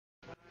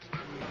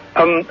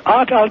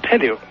Art, I'll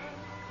tell you.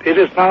 It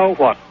is now,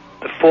 what,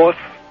 the 4th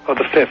or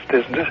the 5th,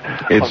 isn't it?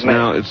 It's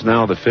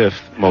now the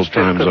 5th, most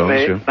time zones.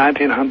 May,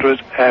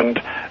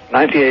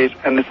 1998,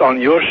 and it's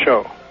on your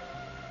show.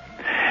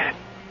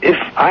 If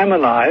I'm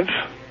alive,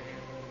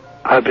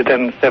 I'll be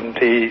then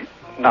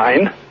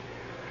 79,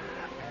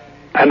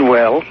 and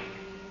well,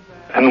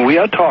 and we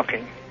are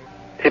talking.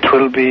 It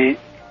will be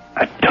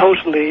a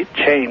totally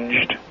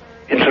changed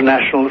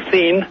international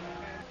scene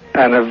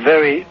and a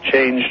very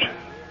changed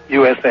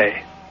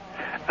USA.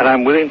 And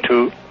I'm willing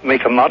to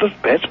make a modest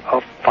bet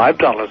of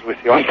 $5 with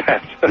you on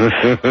that.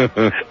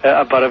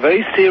 But a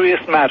very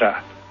serious matter.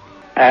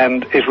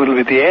 And it will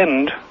be the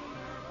end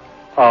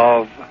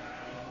of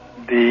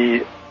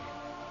the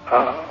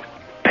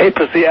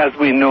papacy as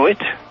we know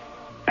it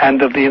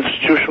and of the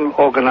institutional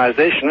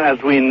organization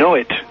as we know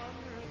it.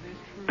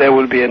 There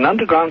will be an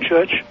underground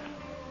church,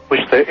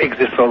 which there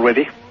exists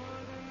already.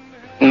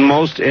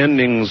 Most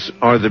endings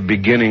are the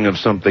beginning of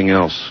something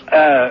else.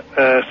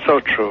 So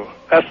true.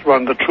 That's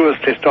one of the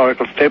truest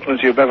historical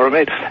statements you've ever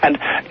made. And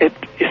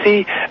you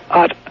see,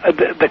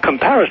 the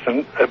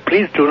comparison,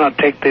 please do not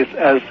take this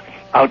as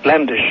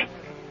outlandish.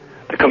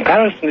 The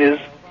comparison is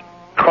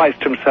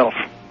Christ himself,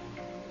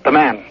 the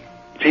man,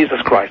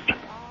 Jesus Christ,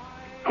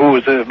 who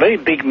was a very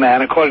big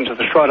man, according to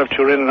the Shroud of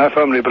Turin, and I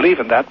firmly believe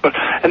in that. But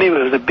anyway,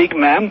 he was a big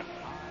man,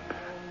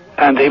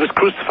 and he was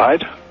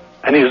crucified,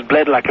 and he was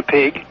bled like a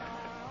pig,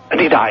 and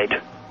he died.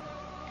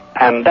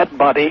 And that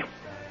body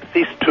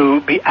ceased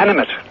to be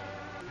animate.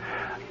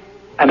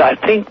 And I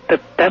think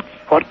that that's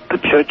what the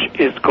Church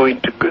is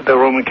going to, the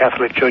Roman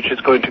Catholic Church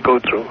is going to go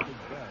through.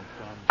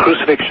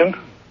 Crucifixion.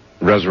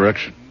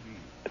 Resurrection.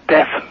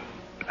 Death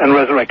and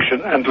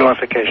resurrection and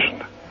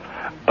glorification.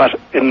 But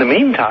in the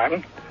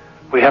meantime,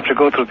 we have to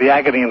go through the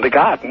agony in the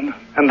garden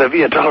and the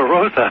Via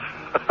Dolorosa.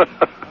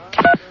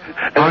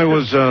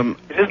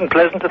 It isn't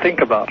pleasant to think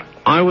about.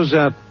 I was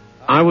at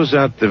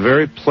the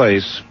very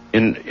place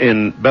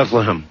in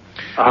Bethlehem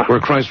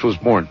where Christ was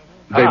born.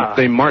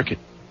 They mark it.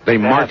 They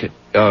mark it.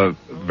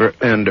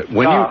 And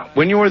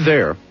when you were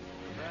there,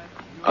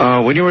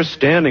 when you were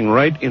standing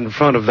right in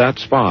front of that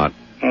spot,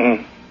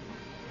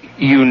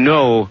 you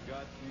know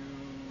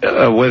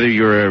whether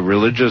you're a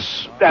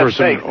religious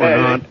person or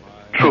not.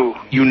 True.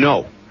 You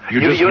know. You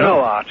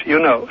know, Art. You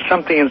know.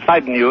 Something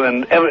inside you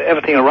and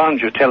everything around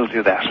you tells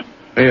you that.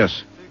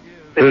 Yes.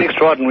 It's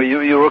extraordinary.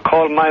 You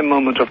recall my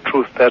moment of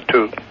truth there,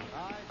 too.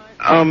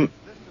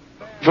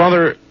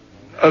 Father,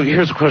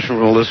 here's a question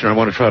from a listener. I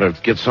want to try to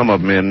get some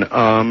of them in.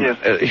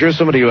 Yes. Here's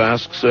somebody who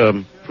asks,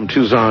 from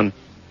Tucson,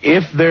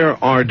 if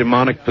there are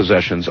demonic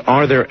possessions,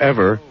 are there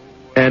ever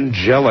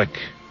angelic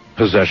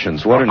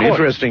possessions? What an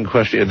interesting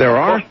question. There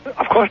are?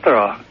 Of course there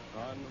are.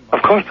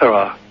 Of course there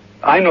are.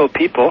 I know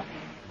people,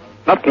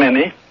 not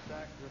many,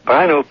 but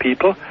I know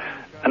people,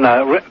 and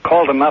I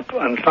call them up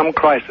in some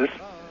crisis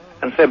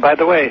and say, by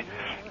the way,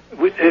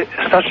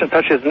 such and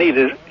such is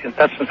needed in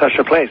such and such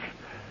a place.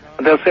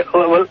 And they'll say,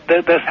 oh, well,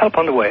 there's help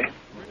on the way.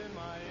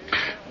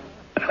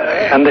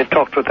 And they've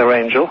talked with their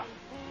angel,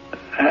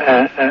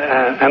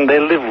 and they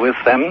live with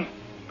them.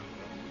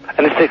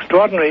 And it's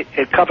extraordinary.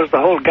 It covers the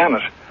whole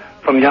gamut,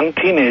 from young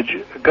teenage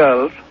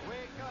girls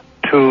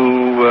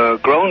to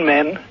grown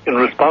men in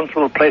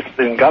responsible places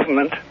in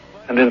government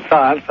and in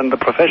science and the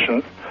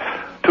professions,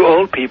 to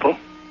old people,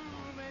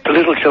 to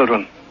little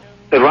children.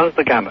 It runs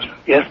the gamut.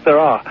 Yes, there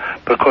are,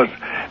 because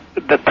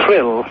the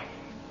thrill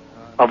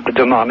of the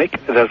demonic,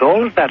 there's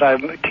always that. I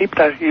keep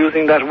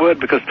using that word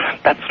because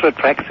that's what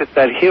attracts its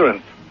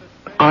adherents.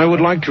 I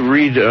would like to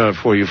read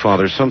for you,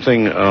 Father,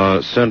 something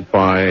sent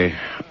by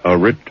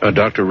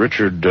Dr.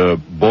 Richard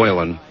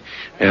Boylan,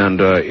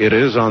 and it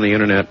is on the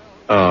Internet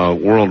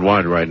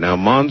worldwide right now.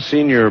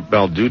 Monsignor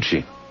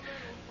Balducci,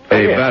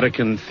 a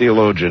Vatican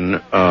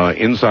theologian,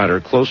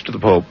 insider close to the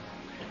Pope,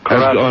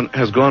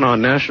 has gone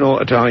on national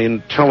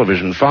Italian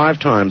television 5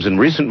 times in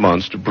recent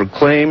months to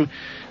proclaim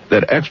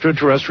that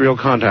extraterrestrial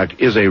contact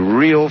is a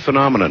real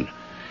phenomenon.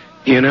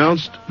 He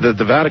announced that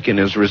the Vatican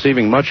is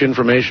receiving much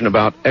information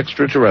about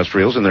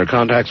extraterrestrials and their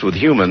contacts with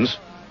humans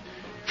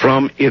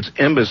from its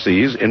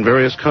embassies in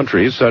various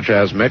countries such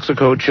as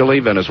Mexico, Chile,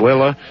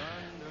 Venezuela,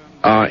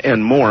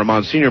 and more.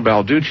 Monsignor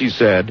Balducci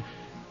said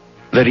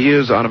that he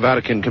is on a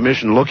Vatican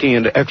commission looking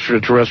into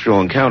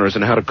extraterrestrial encounters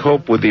and how to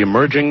cope with the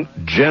emerging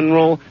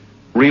general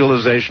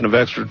realization of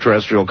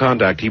extraterrestrial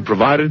contact. He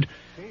provided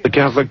the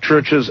Catholic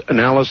Church's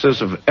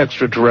analysis of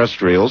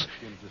extraterrestrials,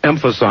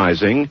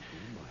 emphasizing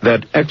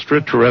that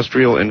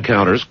extraterrestrial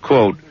encounters,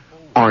 quote,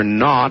 are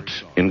not,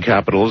 in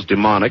capitals,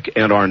 demonic,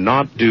 and are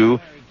not due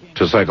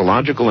to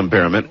psychological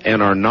impairment,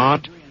 and are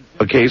not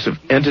a case of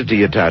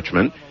entity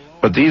attachment,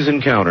 but these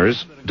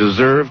encounters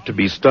deserve to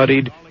be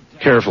studied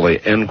carefully,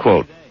 end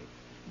quote.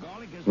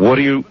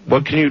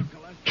 What can you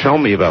tell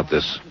me about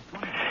this?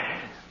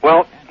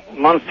 Well,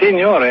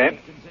 Monsignore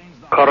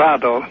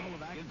Corrado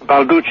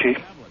Balducci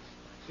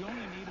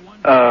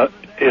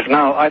is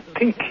now, I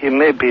think he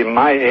may be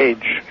my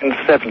age, in the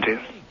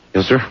 70s.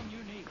 Yes, sir.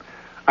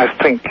 I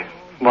think,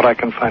 what I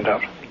can find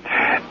out.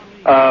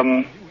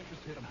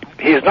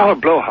 He is now a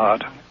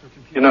blowhard.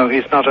 You know,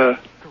 he's not a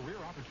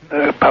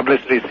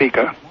publicity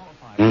seeker.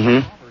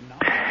 Mm-hmm.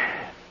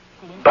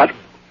 But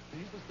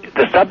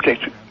the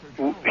subject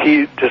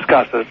he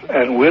discusses,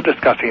 and we're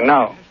discussing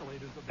now,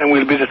 and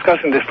we'll be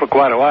discussing this for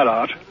quite a while,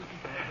 Art,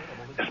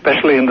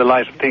 especially in the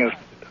light of things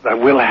that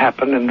will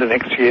happen in the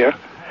next year.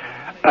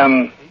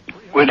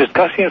 We're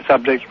discussing a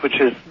subject which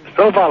is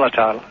so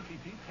volatile.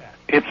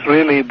 It's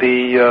really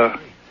the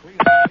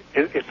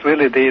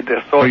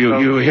source. Oh,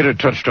 you hit a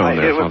touchstone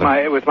there,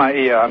 Father. With my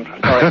ear. I'm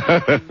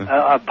sorry.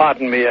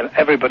 Pardon me, and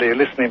everybody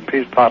listening,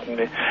 please pardon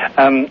me.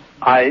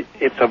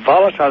 It's a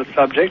volatile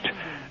subject,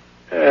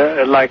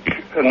 like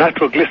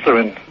natural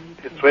glycerin.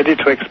 It's ready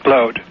to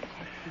explode,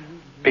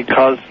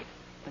 because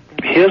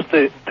here's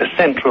the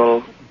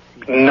central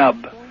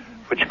nub,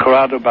 which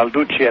Corrado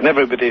Balducci and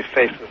everybody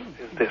faces,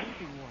 is this.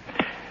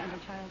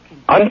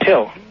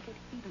 Until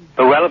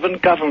the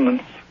relevant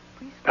governments,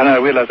 and I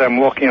realize I'm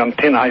walking on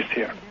thin ice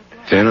here.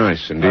 Thin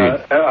ice, indeed.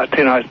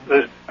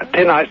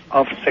 Thin ice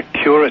of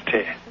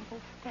security.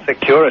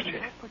 Security.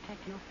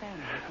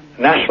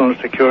 National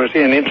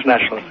security and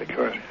international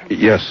security.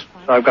 Yes.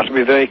 So I've got to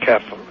be very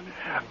careful.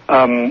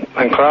 And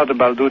Corrado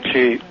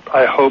Balducci,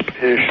 I hope,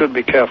 should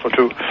be careful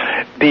too.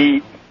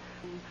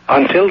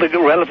 Until the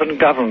relevant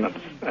governments,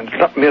 and it's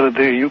not merely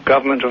the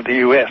government of the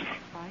U.S.,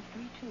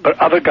 but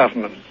other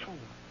governments,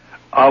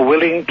 are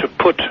willing to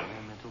put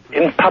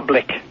in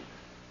public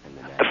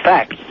the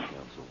facts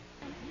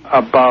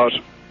about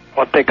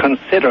what they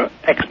consider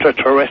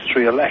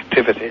extraterrestrial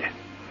activity,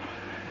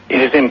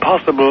 it is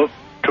impossible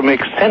to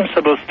make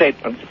sensible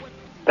statements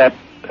that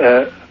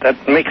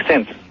make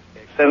sense.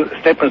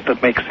 Statements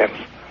that make sense.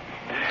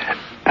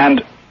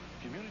 And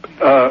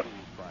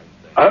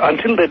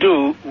until they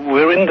do,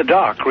 we're in the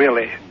dark,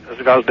 really, as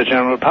regards the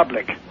general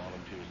public.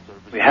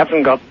 We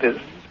haven't got this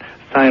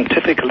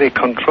scientifically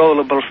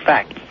controllable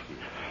facts.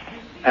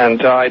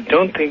 And I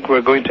don't think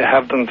we're going to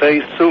have them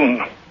very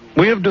soon.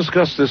 We have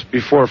discussed this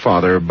before,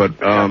 Father, but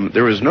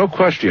there is no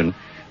question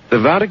the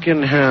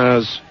Vatican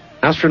has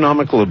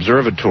astronomical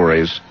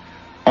observatories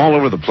all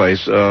over the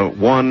place.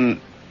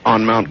 One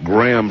on Mount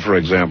Graham, for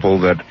example,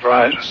 that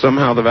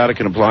somehow the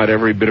Vatican applied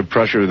every bit of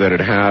pressure that it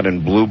had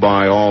and blew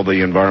by all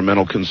the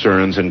environmental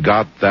concerns and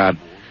got that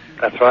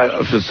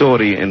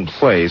facility in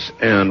place.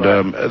 And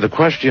the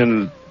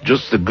question,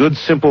 just the good,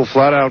 simple,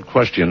 flat-out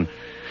question,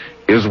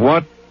 is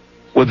what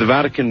would the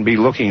Vatican be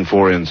looking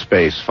for in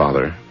space,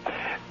 Father?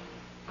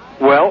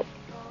 Well,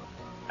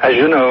 as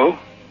you know,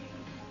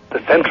 the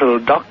central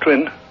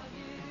doctrine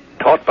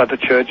taught by the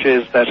Church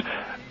is that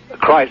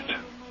Christ,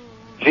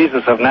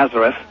 Jesus of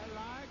Nazareth,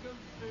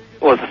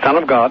 was the Son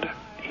of God.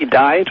 He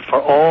died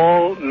for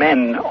all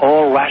men,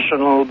 all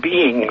rational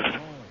beings.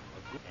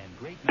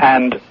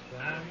 And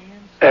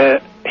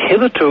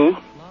hitherto,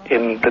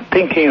 in the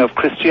thinking of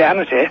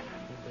Christianity,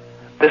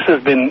 this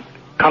has been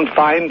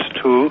confined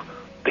to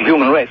the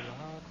human race.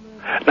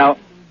 Now,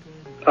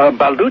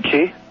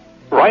 Balducci,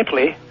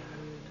 rightly,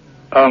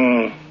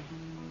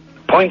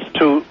 points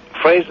to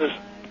phrases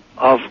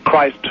of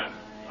Christ,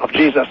 of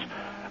Jesus,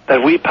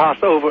 that we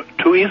pass over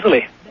too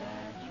easily.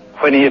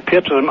 When he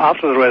appeared to them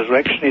after the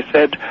resurrection, he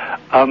said,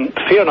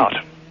 fear not,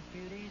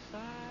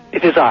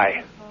 it is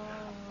I.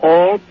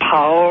 All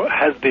power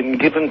has been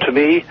given to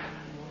me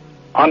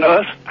on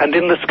earth and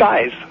in the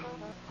skies.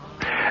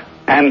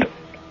 And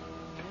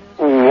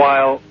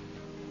while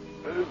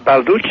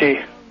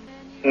Balducci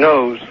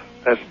knows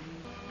that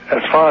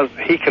as far as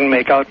he can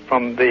make out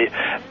from the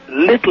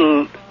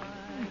little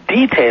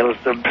details,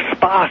 the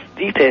sparse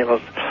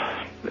details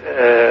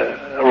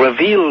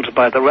revealed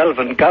by the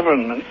relevant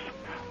governments,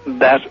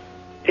 that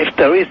if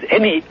there is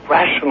any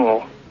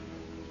rational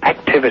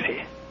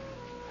activity,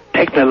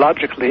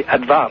 technologically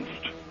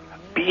advanced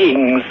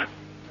beings,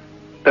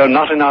 they're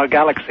not in our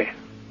galaxy.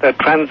 They're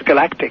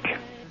transgalactic.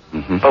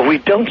 Mm-hmm. But we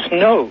don't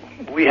know.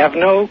 We have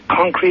no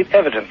concrete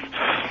evidence.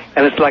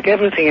 And it's like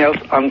everything else,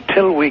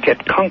 until we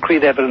get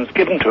concrete evidence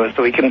given to us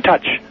so we can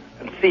touch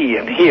and see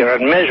and hear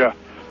and measure,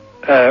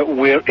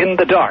 we're in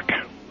the dark.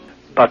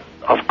 But,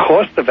 of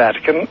course, the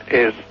Vatican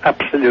is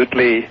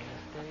absolutely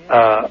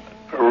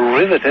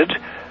riveted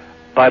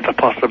by the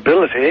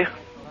possibility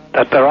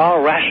that there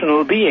are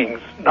rational beings,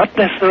 not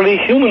necessarily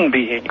human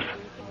beings,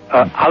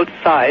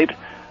 outside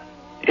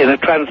in a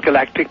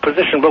transgalactic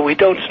position, but we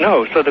don't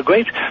know. So the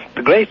great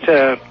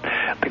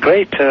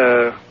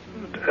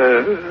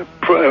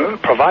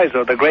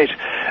proviso, the great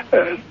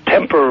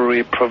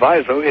temporary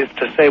proviso is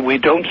to say we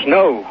don't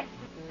know,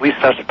 we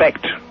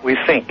suspect, we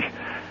think.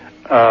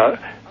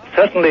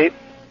 Certainly,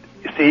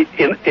 you see,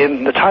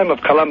 in the time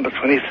of Columbus,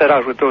 when he set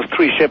out with those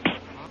 3 ships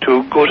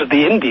to go to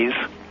the Indies,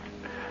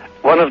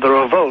 one of the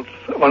revolts,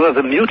 one of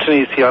the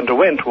mutinies he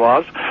underwent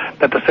was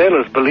that the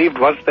sailors believed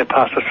once they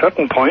passed a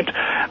certain point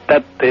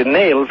that the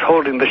nails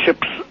holding the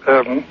ship's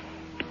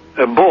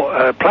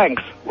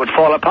planks would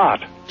fall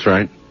apart. That's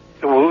right.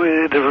 They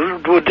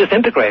would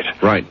disintegrate.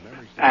 Right.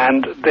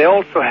 And they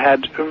also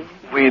had,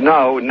 we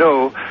now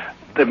know,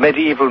 the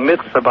medieval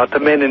myths about the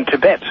men in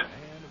Tibet.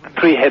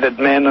 three-headed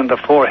men and the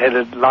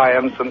four-headed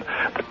lions and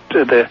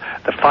the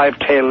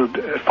five-tailed,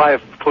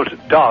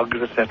 5-foot dogs,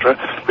 etc.,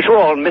 which were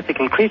all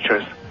mythical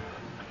creatures.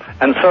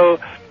 And so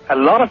a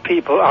lot of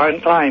people are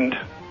inclined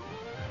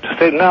to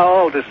say, no,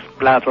 all this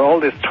blather, all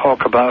this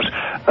talk about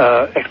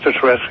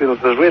extraterrestrials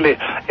is really,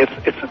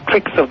 it's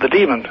tricks of the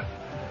demon.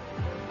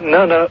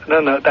 No,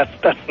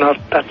 that's not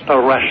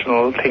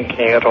rational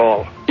thinking at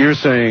all. You're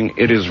saying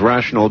it is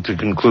rational to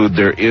conclude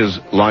there is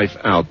life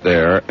out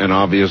there, and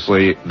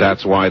obviously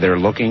that's why they're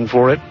looking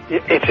for it?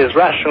 It is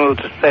rational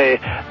to say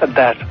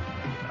that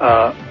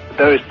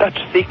there is such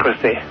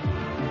secrecy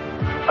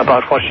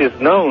about what is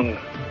known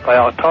by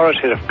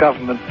authoritative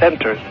government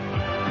centers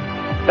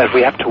that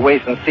we have to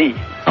wait and see.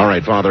 All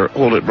right, Father,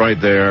 hold it right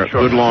there.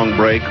 Sure. Good long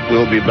break.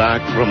 We'll be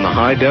back from the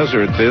high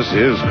desert. This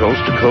is Coast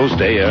to Coast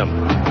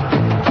AM.